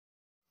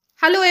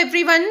Hello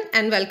everyone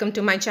and welcome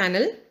to my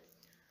channel.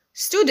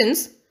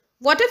 Students,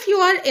 what if you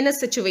are in a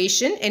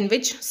situation in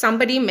which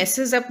somebody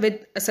messes up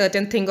with a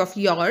certain thing of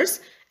yours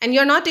and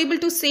you're not able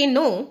to say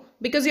no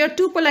because you're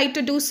too polite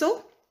to do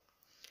so?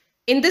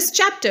 In this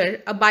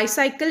chapter, A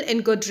Bicycle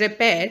in Good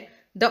Repair,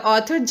 the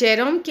author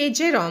Jerome K.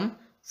 Jerome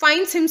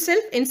finds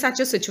himself in such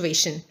a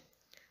situation.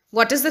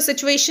 What is the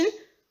situation?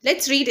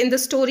 Let's read in the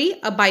story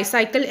A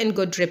Bicycle in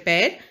Good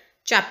Repair,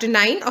 chapter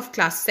 9 of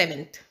class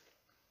 7th.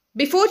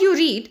 Before you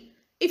read,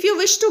 if you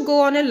wish to go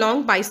on a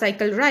long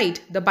bicycle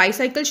ride, the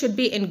bicycle should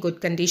be in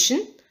good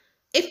condition.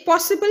 If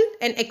possible,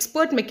 an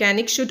expert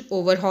mechanic should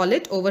overhaul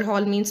it.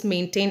 Overhaul means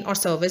maintain or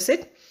service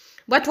it.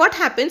 But what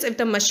happens if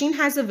the machine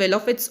has a will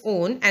of its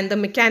own and the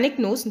mechanic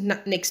knows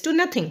next to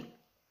nothing?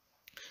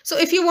 So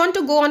if you want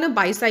to go on a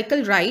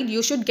bicycle ride,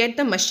 you should get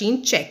the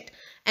machine checked.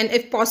 And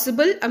if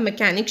possible, a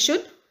mechanic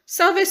should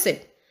service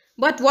it.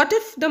 But what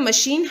if the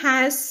machine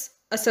has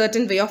a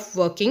certain way of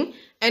working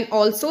and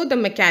also the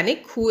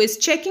mechanic who is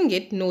checking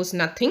it knows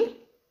nothing?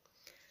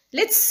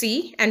 Let's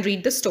see and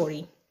read the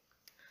story.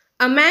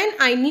 A man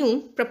I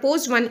knew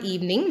proposed one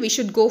evening we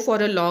should go for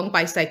a long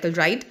bicycle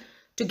ride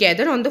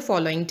together on the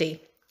following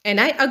day. And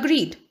I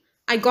agreed.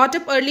 I got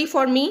up early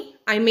for me.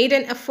 I made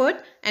an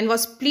effort and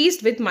was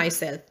pleased with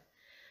myself.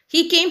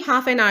 He came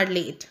half an hour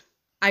late.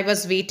 I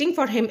was waiting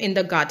for him in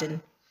the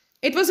garden.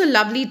 It was a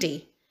lovely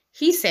day.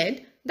 He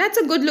said, "That's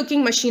a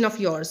good-looking machine of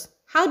yours.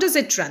 How does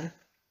it run?"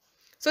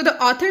 So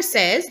the author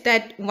says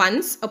that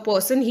once a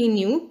person he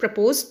knew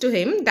proposed to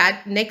him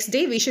that next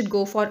day we should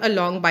go for a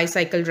long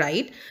bicycle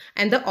ride,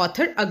 and the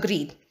author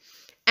agreed.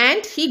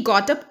 And he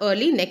got up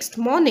early next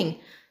morning.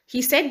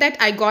 He said that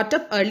I got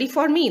up early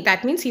for me.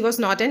 That means he was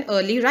not an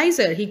early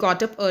riser. He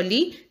got up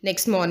early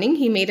next morning.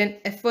 He made an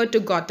effort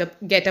to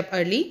get up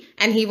early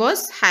and he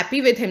was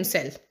happy with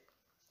himself.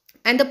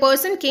 And the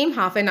person came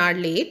half an hour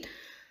late.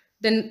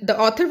 Then the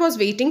author was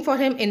waiting for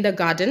him in the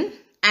garden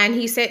and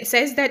he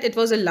says that it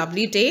was a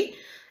lovely day.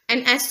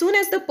 And as soon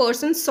as the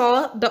person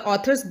saw the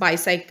author's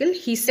bicycle,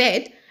 he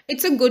said,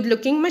 "It's a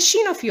good-looking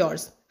machine of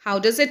yours. How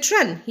does it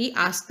run?" He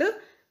asked the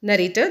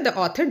narrator, the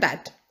author,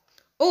 that.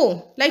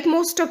 "Oh, like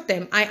most of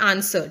them," I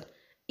answered.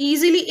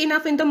 "Easily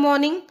enough in the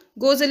morning,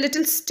 goes a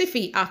little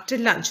stiffy after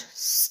lunch."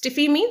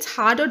 Stiffy means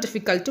hard or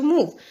difficult to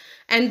move.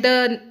 And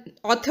the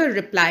author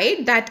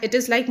replied that it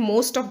is like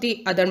most of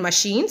the other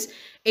machines.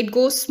 It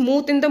goes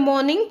smooth in the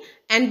morning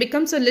and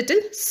becomes a little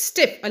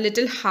stiff, a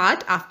little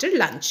hard after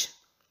lunch.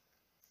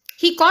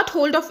 He caught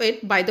hold of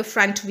it by the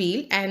front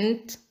wheel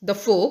and the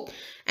fork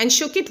and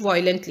shook it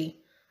violently.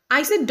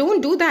 I said,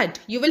 "Don't do that,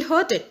 you will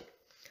hurt it."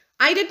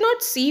 I did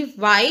not see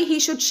why he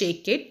should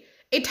shake it.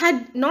 It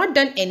had not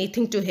done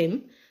anything to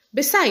him.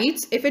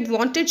 Besides, if it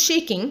wanted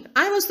shaking,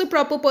 I was the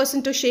proper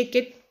person to shake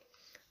it.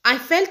 I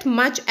felt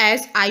much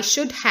as I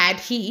should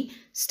had he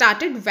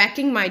started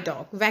whacking my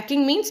dog.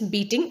 Whacking means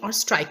beating or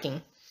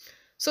striking.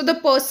 So the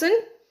person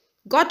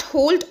got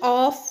hold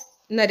of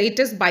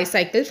narrator's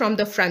bicycle from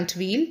the front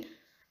wheel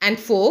and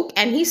fork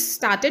and he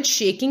started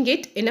shaking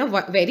it in a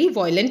very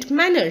violent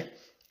manner.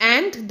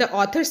 And the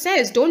author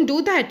says, "Don't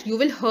do that, you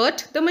will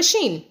hurt the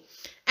machine."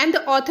 And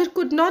the author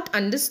could not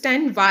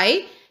understand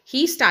why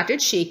he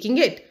started shaking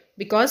it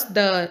because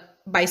the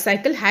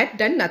bicycle had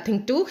done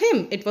nothing to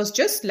him. It was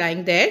just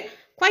lying there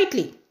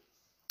quietly.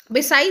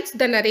 Besides,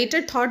 the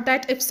narrator thought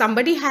that if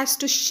somebody has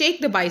to shake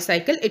the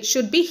bicycle, it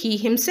should be he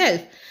himself.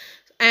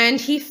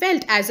 And he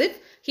felt as if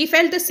he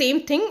felt the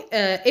same thing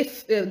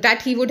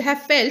that he would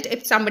have felt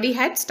if somebody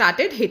had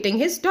started hitting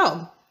his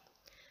dog.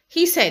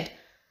 He said,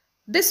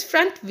 "This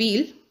front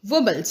wheel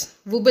wobbles."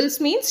 Wobbles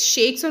means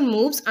shakes or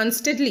moves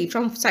unsteadily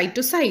from side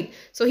to side.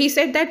 So he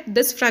said that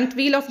this front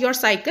wheel of your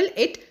cycle,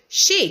 it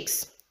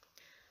shakes.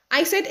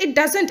 I said, "It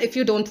doesn't if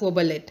you don't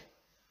wobble it."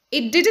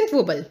 It didn't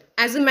wobble.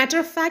 As a matter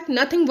of fact,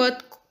 nothing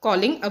worth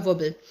calling a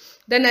wobble.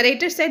 The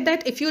narrator said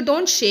that if you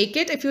don't shake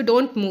it, if you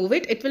don't move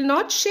it, it will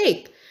not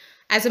shake.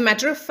 As a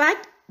matter of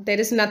fact, there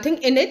is nothing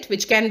in it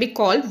which can be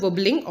called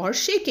wobbling or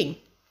shaking.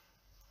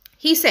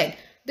 He said,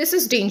 "This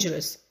is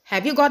dangerous.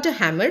 Have you got a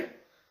hammer?"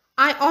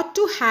 I ought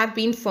to have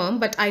been firm,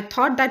 but I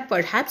thought that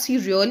perhaps he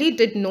really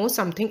did know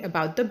something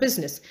about the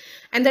business.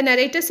 And the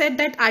narrator said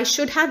that I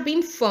should have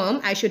been firm.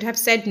 I should have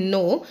said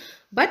no,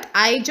 but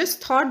I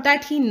just thought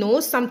that he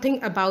knows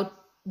something about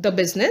the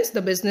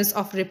business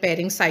of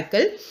repairing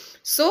cycle.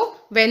 So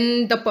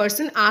when the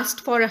person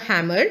asked for a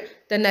hammer,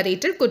 the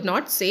narrator could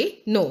not say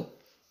no.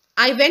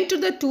 I went to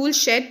the tool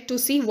shed to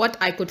see what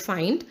I could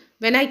find.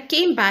 When I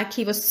came back,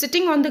 he was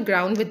sitting on the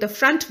ground with the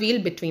front wheel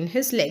between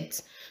his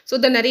legs. So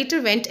the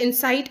narrator went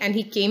inside and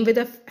he came with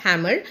a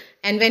hammer.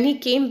 And when he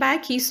came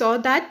back, he saw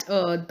that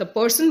the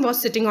person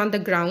was sitting on the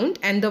ground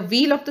and the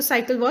wheel of the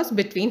cycle was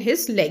between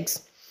his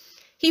legs.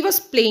 He was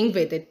playing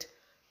with it,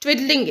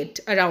 twiddling it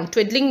around.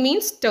 Twiddling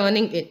means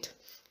turning it.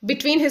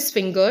 Between his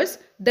fingers,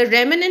 the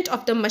remnant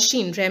of the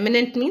machine,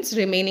 remnant means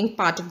remaining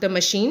part of the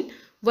machine,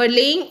 were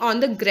laying on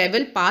the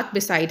gravel path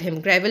beside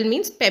him. Gravel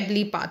means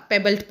pebbly path,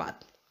 pebbled path.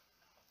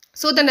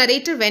 So the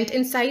narrator went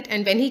inside,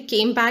 and when he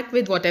came back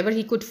with whatever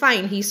he could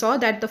find, he saw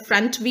that the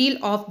front wheel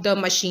of the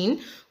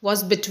machine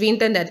was between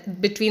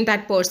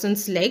that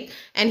person's leg,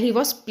 and he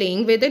was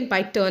playing with it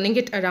by turning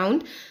it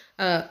around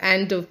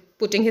and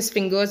putting his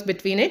fingers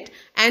between it,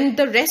 and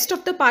the rest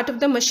of the part of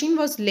the machine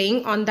was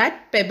laying on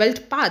that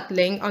pebbled path,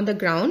 laying on the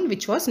ground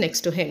which was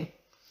next to him.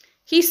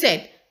 He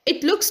said,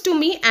 "It looks to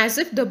me as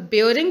if the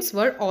bearings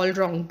were all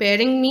wrong."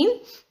 Bearing mean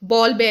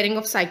ball bearing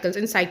of cycles.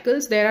 In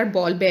cycles, there are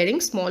ball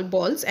bearings, small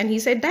balls. And he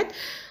said that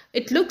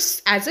it looks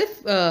as if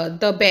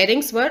the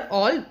bearings were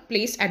all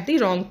placed at the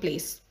wrong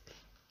place.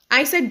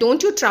 I said,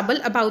 "Don't you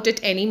trouble about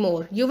it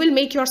anymore. You will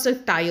make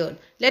yourself tired.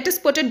 Let us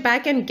put it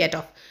back and get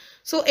off."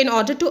 So in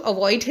order to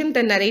avoid him,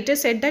 the narrator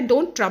said that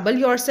don't trouble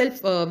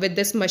yourself with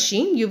this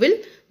machine. You will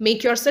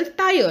make yourself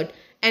tired.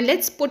 And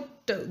let's put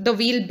the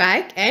wheel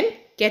back and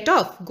get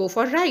off. Go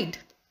for a ride.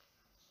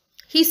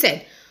 He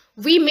said,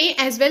 "We may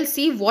as well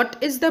see what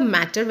is the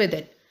matter with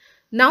it.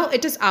 Now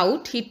it is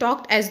out." He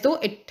talked as though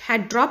it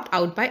had dropped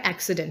out by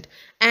accident.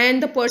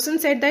 And the person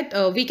said that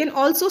we can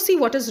also see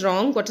what is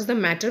wrong, what is the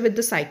matter with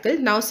the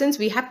cycle now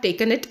since we have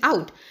taken it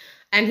out.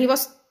 And he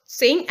was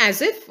saying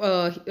as if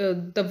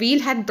the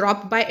wheel had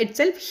dropped by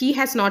itself. He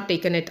has not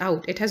taken it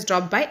out. It has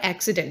dropped by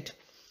accident.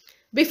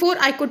 Before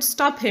I could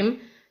stop him,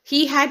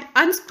 he had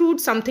unscrewed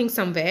something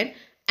somewhere,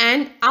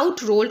 and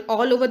out rolled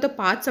all over the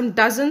path some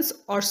dozens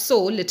or so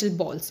little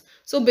balls.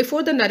 So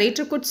before the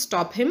narrator could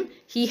stop him,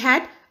 he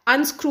had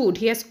unscrewed.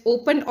 He has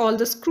opened all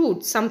the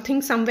screws.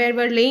 Something somewhere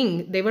were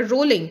laying. They were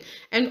rolling.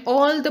 And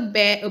all the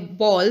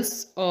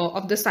balls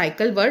of the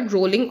cycle were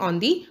rolling on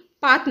the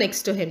path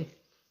next to him.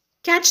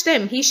 "Catch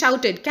them," he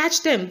shouted.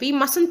 "Catch them. We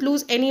mustn't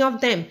lose any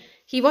of them."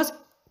 He was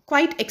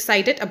quite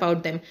excited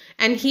about them.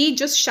 And he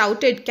just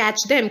shouted,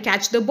 "Catch them,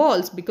 catch the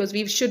balls," because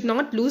we should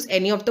not lose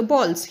any of the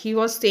balls. He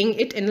was saying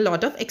it in a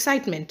lot of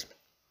excitement.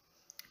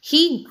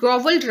 He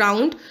groveled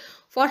round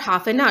for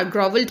half an hour.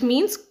 Groveled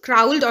means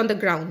crawled on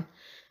the ground,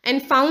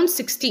 and found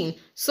 16.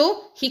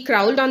 So he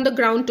crawled on the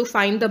ground to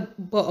find the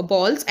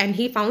balls, and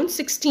he found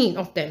 16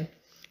 of them.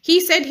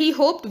 He said he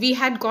hoped we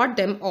had got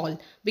them all,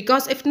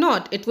 because if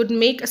not, it would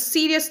make a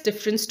serious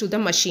difference to the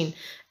machine.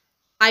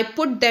 I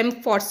put them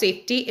for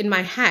safety in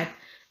my hat.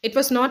 It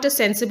was not a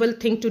sensible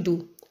thing to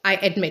do, I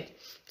admit.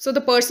 So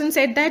the person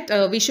said that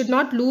we should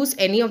not lose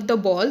any of the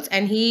balls,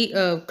 and he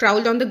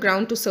crawled on the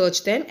ground to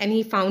search them, and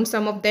he found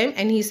some of them,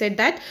 and he said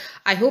that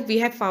I hope we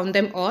have found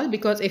them all,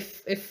 because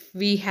if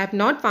we have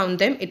not found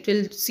them, it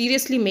will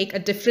seriously make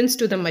a difference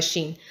to the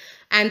machine.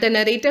 And the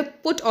narrator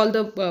put all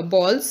the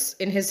balls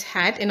in his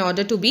hat in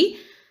order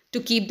to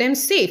keep them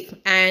safe,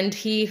 and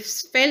he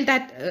felt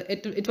that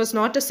it was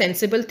not a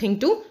sensible thing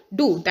to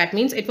do. That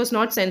means it was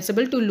not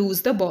sensible to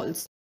lose the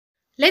balls.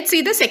 Let's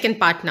see the second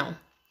part now.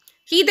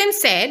 He then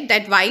said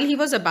that while he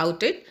was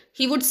about it,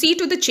 he would see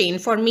to the chain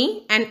for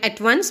me, and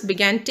at once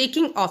began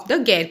taking off the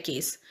gear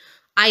case.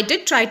 I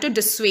did try to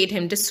dissuade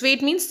him.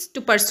 Dissuade means to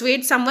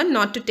persuade someone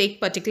not to take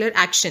particular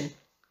action.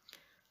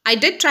 I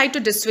did try to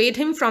dissuade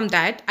him from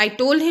that. I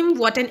told him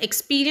what an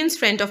experienced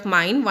friend of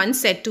mine once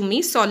said to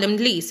me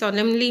solemnly.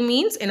 Solemnly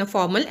means in a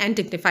formal and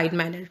dignified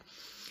manner.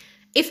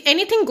 If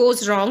anything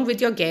goes wrong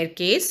with your gear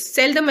case,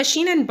 sell the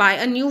machine and buy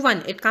a new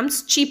one. It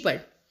comes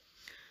cheaper.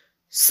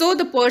 So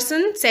the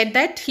person said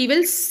that he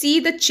will see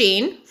the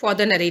chain for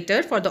the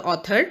narrator, for the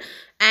author,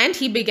 and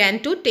he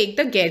began to take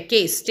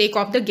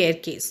off the gear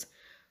case.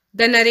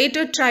 The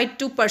narrator tried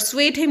to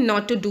persuade him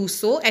not to do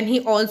so, and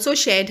he also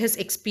shared his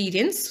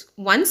experience.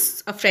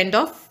 Once a friend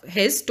of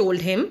his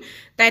told him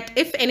that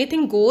if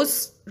anything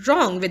goes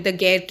wrong with the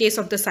gear case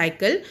of the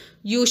cycle,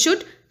 you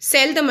should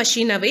sell the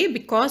machine away,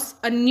 because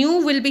a new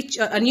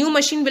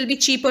machine will be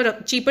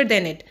cheaper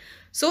than it.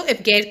 So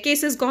if gear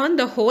case is gone,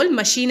 the whole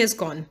machine is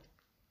gone.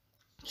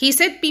 He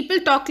said people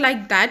talk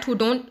like that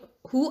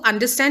who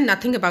understand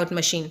nothing about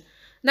machine.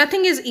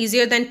 Nothing is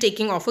easier than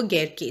taking off a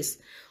gear case.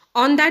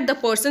 On that, the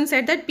person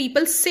said that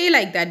people say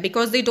like that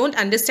because they don't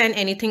understand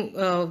anything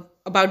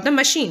about the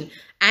machine.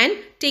 And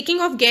taking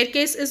off gear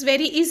case is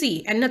very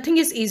easy, and nothing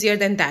is easier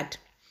than that.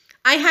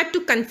 I had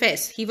to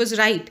confess, he was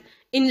right.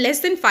 In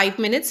less than 5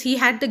 minutes, he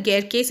had the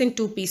gear case in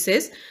 2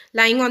 pieces,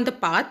 lying on the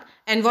path,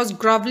 and was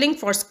groveling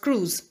for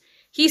screws.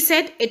 He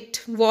said it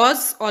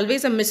was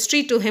always a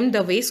mystery to him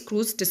the way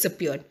screws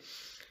disappeared.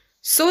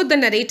 So the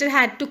narrator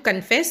had to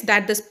confess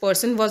that this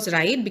person was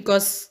right,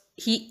 because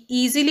he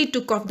easily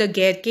took off the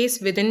gear case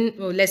within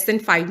less than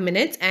 5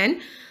 minutes, and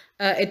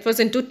it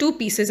was into 2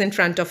 pieces in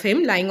front of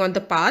him, lying on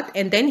the path,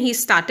 and then he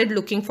started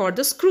looking for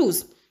the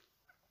screws.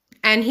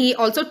 And he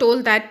also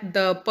told that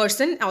the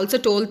person also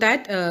told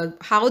that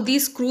how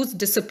these screws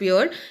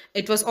disappeared,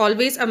 it was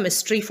always a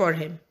mystery for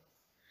him.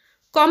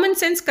 Common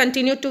sense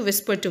continued to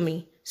whisper to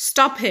me,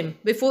 stop him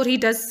before he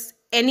does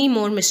any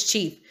more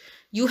mischief.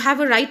 You have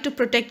a right to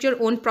protect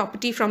your own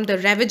property from the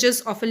ravages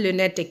of a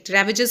lunatic.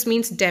 Ravages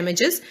means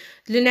damages.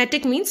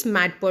 Lunatic means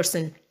mad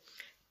person.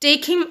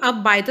 Take him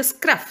up by the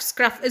scruff.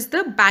 Scruff is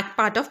the back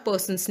part of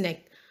person's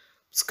neck.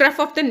 Scruff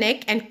of the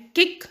neck, and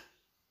kick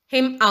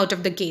him out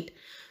of the gate.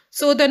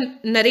 So the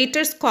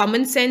narrator's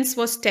common sense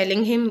was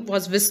telling him,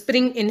 was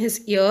whispering in his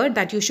ear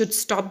that you should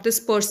stop this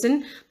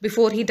person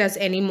before he does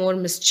any more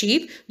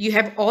mischief. You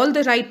have all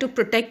the right to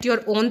protect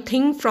your own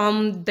thing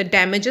from the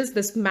damages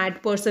this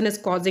mad person is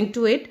causing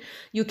to it.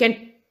 You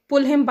can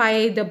pull him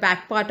by the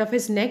back part of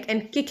his neck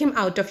and kick him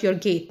out of your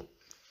gate.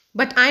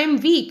 But I am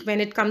weak when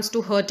it comes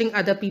to hurting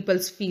other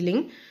people's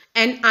feeling,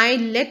 and I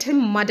let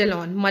him muddle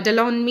on. Muddle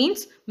on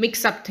means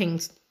mix up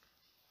things.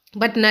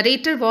 But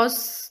narrator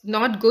was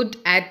not good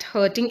at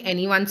hurting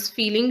anyone's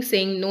feelings,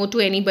 saying no to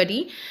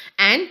anybody,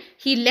 and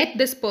he let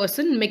this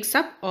person mix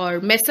up or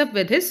mess up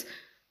with his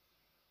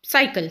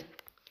cycle.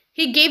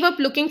 He gave up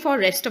looking for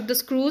rest of the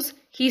screws.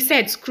 He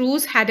said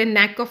screws had a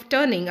knack of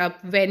turning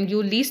up when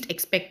you least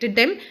expected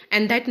them,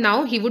 and that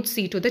now he would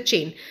see to the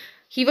chain.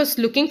 He was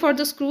looking for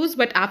the screws,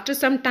 but after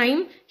some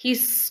time he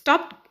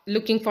stopped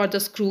looking for the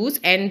screws,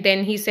 and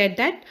then he said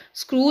that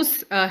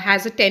screws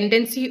has a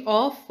tendency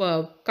of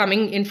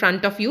coming in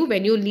front of you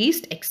when you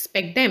least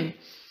expect them.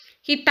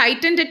 He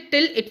tightened it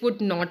till it would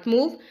not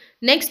move.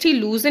 Next he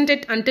loosened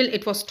it until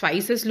it was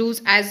twice as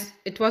loose as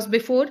it was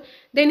before.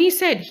 Then he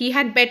said he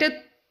had better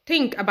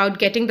think about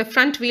getting the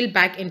front wheel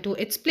back into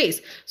its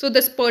place. So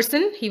this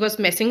person, he was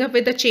messing up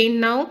with the chain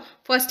now.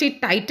 First he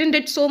tightened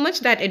it so much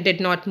that it did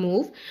not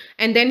move,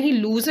 and then he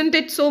loosened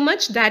it so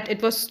much that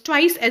it was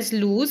twice as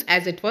loose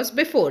as it was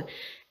before.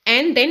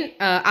 And then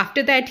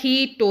after that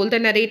he told the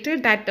narrator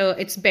that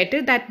it's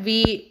better that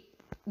we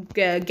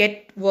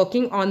get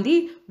working on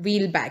the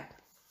wheel back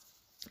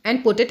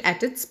and put it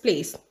at its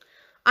place.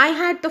 I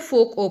had the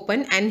fork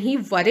open and he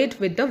worried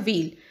with the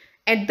wheel.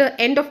 At the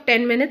end of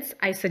 10 minutes,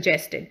 I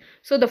suggested.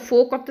 So the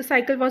fork of the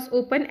cycle was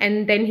open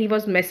and then he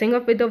was messing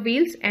up with the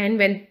wheels, and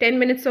when 10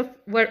 minutes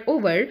were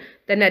over,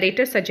 the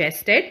narrator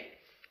suggested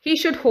he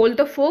should hold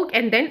the fork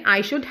and then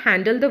I should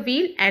handle the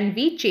wheel, and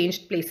we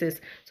changed places.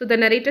 So the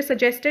narrator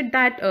suggested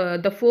that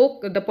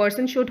the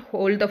person should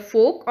hold the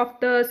fork of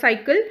the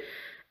cycle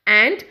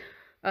and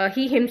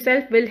he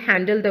himself will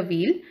handle the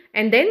wheel,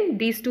 and then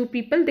these two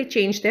people, they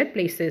changed their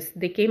places.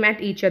 They came at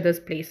each other's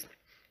place.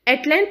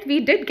 At length,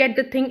 we did get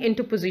the thing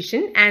into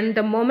position, and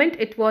the moment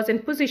it was in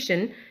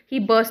position, he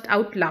burst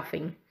out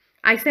laughing.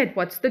 I said,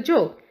 "What's the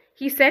joke?"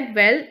 He said,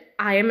 "Well,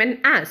 I am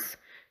an ass."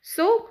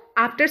 So,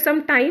 after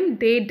some time,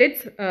 they did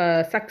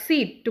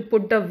succeed to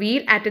put the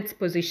wheel at its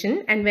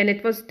position, and when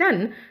it was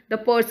done, the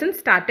person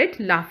started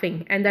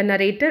laughing, and the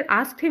narrator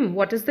asked him,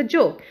 "What is the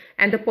joke?"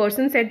 And the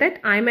person said that,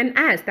 "I am an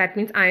ass. That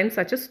means I am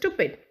such a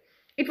stupid."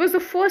 It was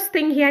the first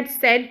thing he had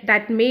said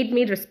that made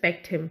me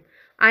respect him.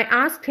 I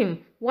asked him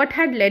what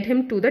had led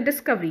him to the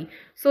discovery.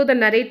 So the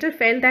narrator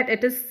felt that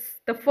it is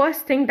the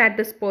first thing that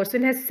this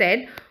person has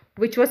said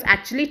which was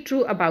actually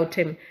true about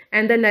him.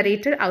 And the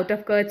narrator, out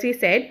of courtesy,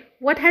 said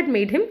what had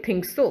made him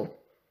think so.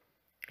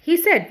 He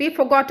said, "We've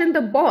forgotten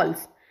the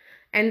balls."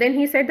 And then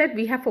he said that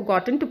we have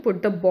forgotten to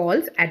put the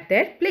balls at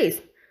their place.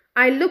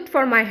 I looked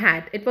for my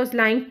hat. It was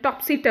lying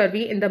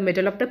topsy-turvy in the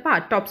middle of the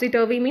path.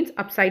 Topsy-turvy means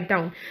upside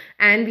down.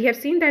 And we have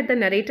seen that the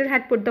narrator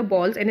had put the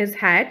balls in his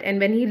hat, and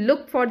when he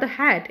looked for the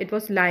hat, it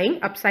was lying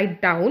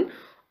upside down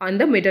on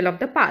the middle of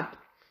the path.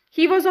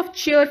 He was of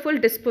cheerful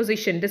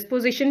disposition.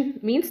 Disposition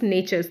means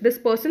natures. This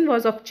person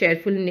was of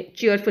cheerful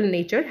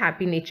nature,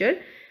 happy nature.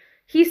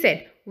 He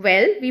said,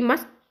 "Well, we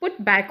must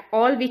put back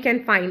all we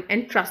can find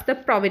and trust the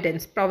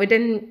providence."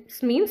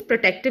 Providence means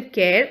protective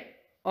care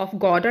of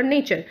God or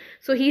nature.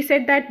 So he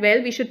said that,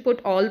 well, we should put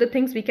all the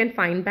things we can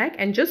find back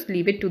and just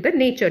leave it to the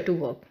nature to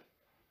work.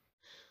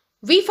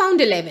 We found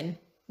 11.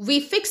 We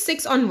fixed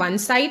 6 on one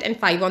side and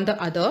 5 on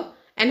the other,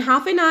 and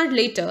half an hour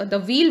later, the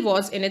wheel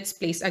was in its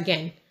place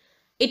again.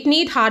 It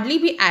need hardly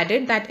be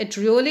added that it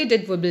really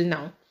did wobble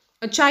now.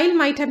 A child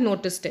might have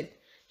noticed it.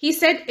 He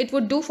said it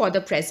would do for the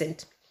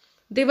present.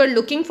 They were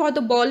looking for the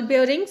ball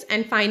bearings,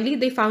 and finally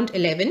they found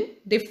 11.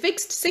 They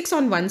fixed 6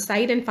 on one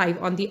side and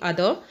 5 on the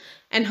other,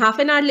 and half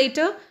an hour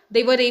later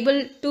they were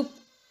able to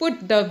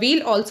put the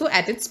wheel also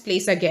at its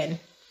place again.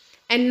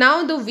 And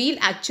now the wheel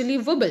actually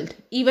wobbled.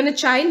 Even a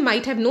child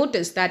might have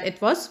noticed that it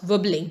was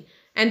wobbling,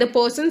 and the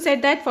person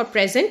said that for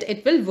present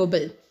it will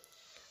wobble.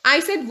 I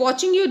said,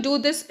 "Watching you do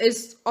this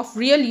is of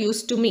real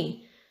use to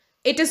me.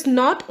 It is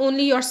not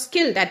only your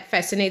skill that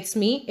fascinates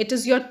me, it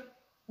is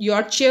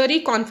your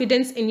cheery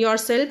confidence in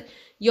yourself,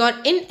 your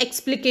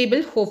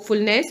inexplicable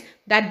hopefulness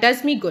that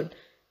does me good."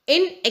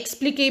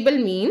 Inexplicable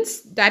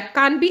means that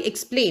can't be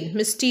explained,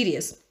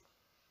 mysterious.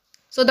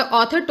 So the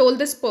author told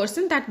this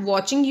person that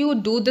watching you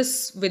do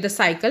this with the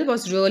cycle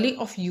was really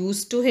of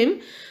use to him,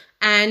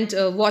 and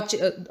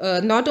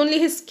not only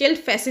his skill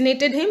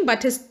fascinated him,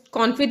 but his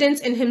confidence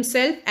in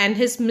himself and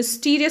his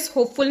mysterious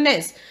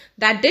hopefulness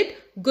that did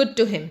good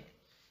to him.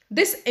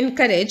 Thus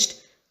encouraged,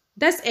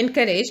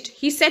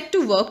 he set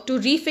to work to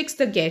refix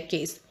the gear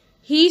case.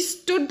 He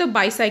stood the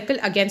bicycle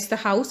against the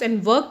house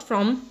and worked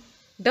from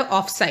the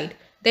off side.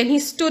 Then he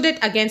stood it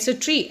against a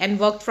tree and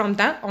worked from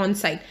the on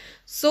side.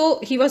 So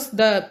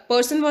the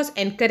person was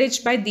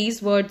encouraged by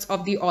these words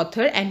of the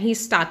author, and he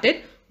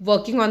started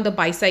working on the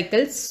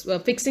bicycles,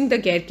 fixing the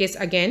gear case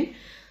again.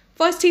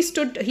 First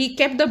he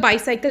kept the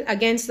bicycle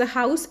against the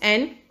house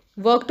and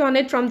worked on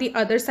it from the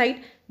other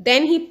side.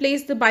 Then he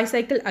placed the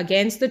bicycle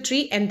against the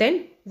tree and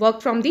then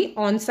worked from the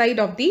on side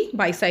of the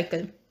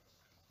bicycle.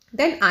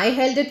 Then I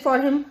held it for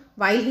him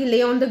while he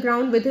lay on the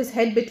ground with his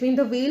head between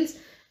the wheels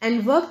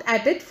and worked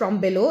at it from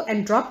below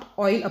and dropped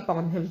oil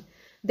upon him.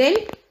 Then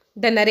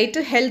the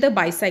narrator held the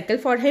bicycle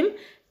for him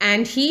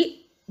and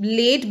he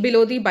laid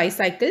below the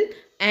bicycle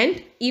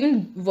and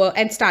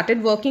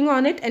started working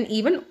on it, and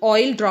even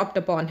oil dropped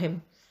upon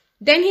him.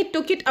 Then he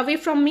took it away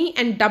from me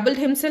and doubled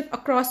himself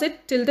across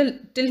it till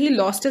he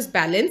lost his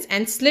balance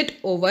and slid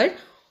over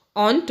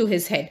onto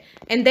his head.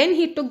 And then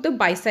he took the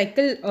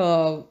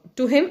bicycle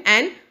to him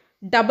and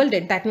doubled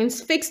it. That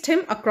means fixed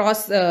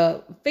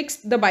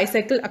the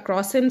bicycle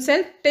across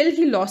himself till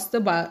he lost the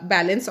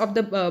balance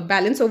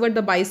over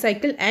the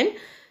bicycle and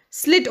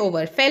slid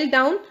over, fell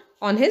down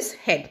on his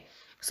head.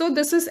 So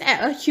this is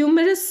a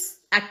humorous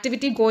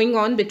activity going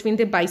on between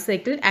the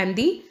bicycle and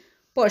the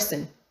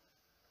person.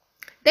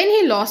 Then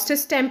he lost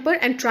his temper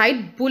and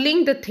tried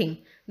bullying the thing.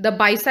 The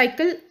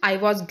bicycle, I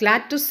was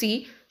glad to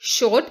see,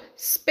 showed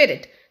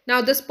spirit.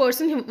 Now this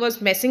person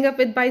was messing up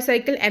with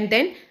bicycle and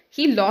then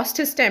he lost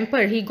his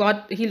temper,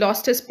 he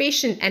lost his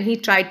patience and he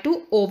tried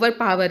to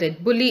overpower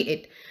it, bully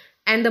it.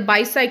 And the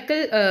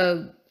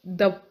bicycle,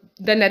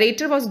 the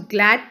narrator was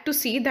glad to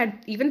see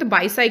that even the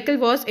bicycle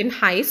was in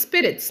high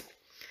spirits.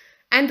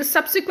 And the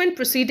subsequent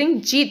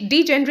proceeding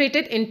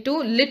degenerated into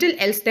little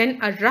else than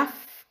a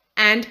rough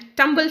and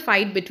tumble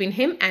fight between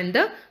him and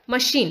the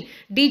machine.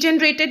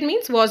 Degenerated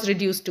means was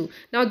reduced to.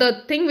 Now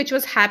the thing which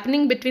was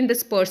happening between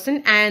this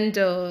person and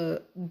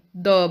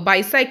the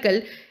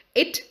bicycle,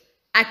 it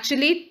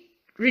actually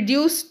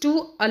reduced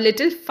to a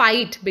little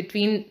fight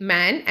between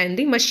man and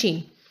the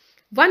machine.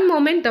 One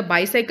moment the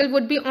bicycle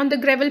would be on the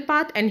gravel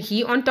path and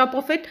he on top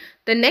of it.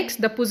 The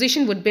next, the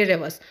position would be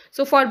reversed.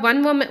 So for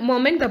one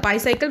moment the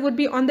bicycle would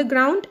be on the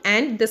ground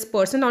and this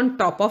person on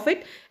top of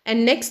it,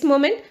 and next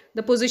moment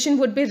the position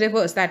would be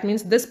reversed. That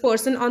means this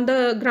person on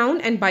the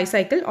ground and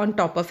bicycle on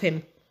top of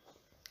him.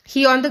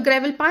 He on the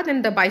gravel path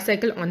and the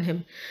bicycle on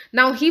him.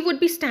 Now he would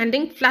be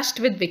standing flushed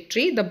with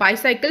victory, the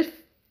bicycle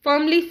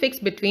firmly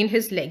fixed between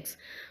his legs.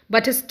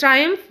 But his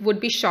triumph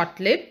would be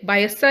short-lived. By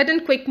a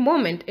sudden quick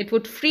movement, it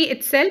would free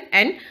itself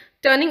and,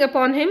 turning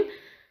upon him,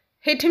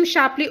 hit him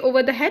sharply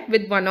over the head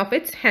with one of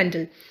its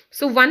handle.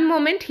 So one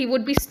moment he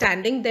would be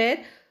standing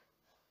there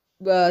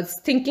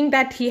thinking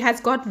that he has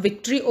got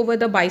victory over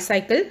the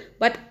bicycle.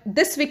 But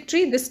this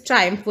victory, this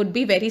triumph would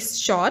be very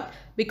short,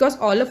 because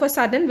all of a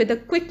sudden with a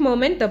quick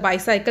moment, the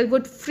bicycle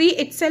would free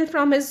itself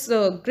from his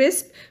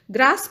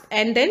grasp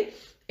and then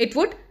it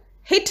would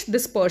hit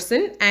this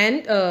person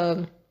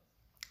and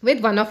with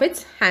one of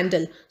its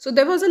handle. So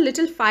there was a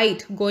little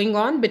fight going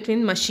on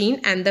between machine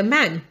and the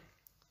man.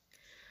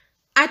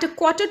 At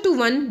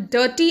 1:45,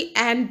 dirty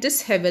and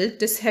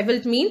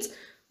disheveled means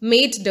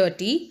made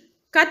dirty,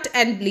 cut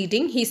and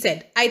bleeding, he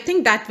said, "I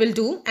think that will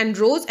do," and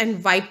rose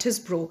and wiped his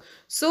brow.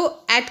 So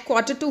at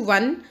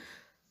 1:45,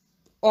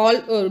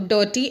 all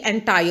dirty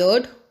and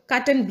tired,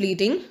 cut and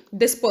bleeding,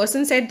 this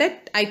person said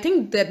that, "I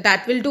think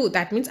that will do."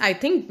 That means I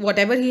think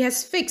whatever he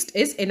has fixed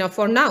is enough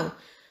for now.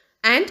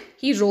 And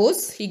he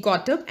rose, he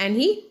got up and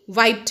he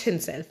wiped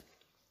himself.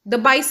 The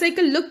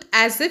bicycle looked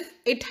as if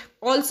it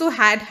also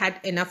had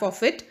enough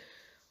of it.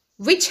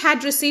 Which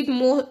had received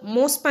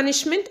most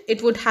punishment,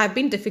 it would have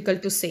been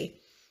difficult to say.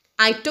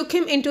 I took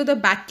him into the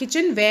back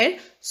kitchen where,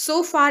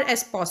 so far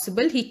as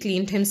possible, he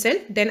cleaned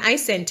himself. Then I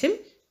sent him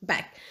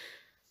back.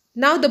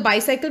 Now the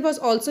bicycle was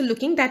also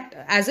looking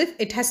that as if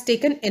it has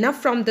taken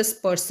enough from this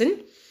person.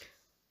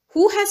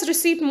 Who has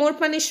received more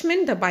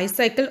punishment, the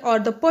bicycle or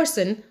the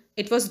person?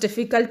 It was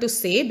difficult to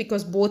say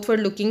because both were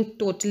looking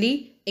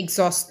totally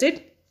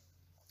exhausted,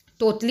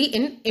 totally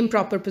in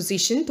improper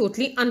position,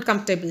 totally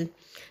uncomfortable.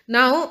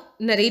 Now,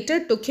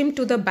 narrator took him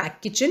to the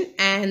back kitchen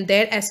and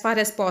there, as far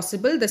as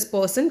possible, this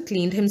person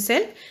cleaned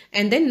himself,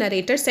 and then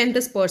narrator sent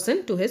this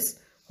person to his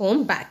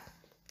home back.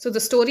 So the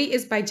story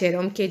is by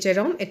Jerome K.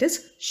 Jerome. It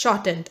is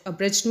shortened.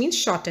 Abridged means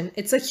shortened.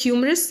 It's a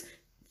humorous,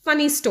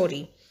 funny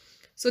story.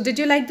 So did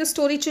you like the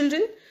story,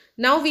 children?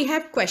 Now we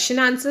have question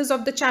answers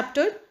of the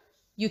chapter.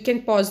 You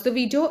can pause the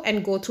video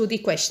and go through the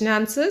question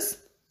answers.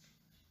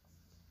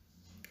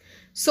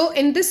 So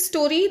in this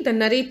story, the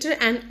narrator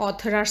and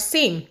author are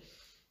same.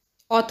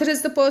 Author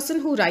is the person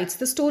who writes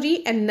the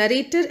story and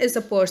narrator is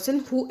a person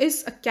who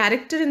is a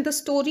character in the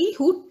story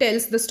who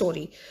tells the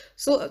story.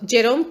 So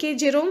Jerome K.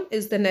 Jerome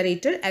is the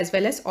narrator as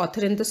well as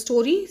author in the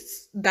story.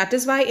 That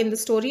is why in the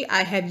story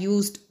I have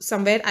used,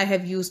 somewhere I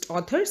have used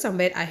author,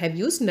 somewhere I have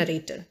used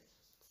narrator.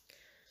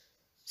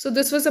 So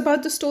this was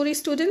about the story,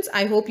 students.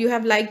 I hope you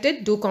have liked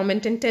it. Do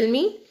comment and tell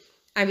me.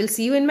 I will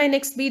see you in my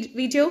next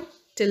video.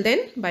 Till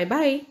then,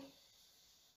 bye-bye.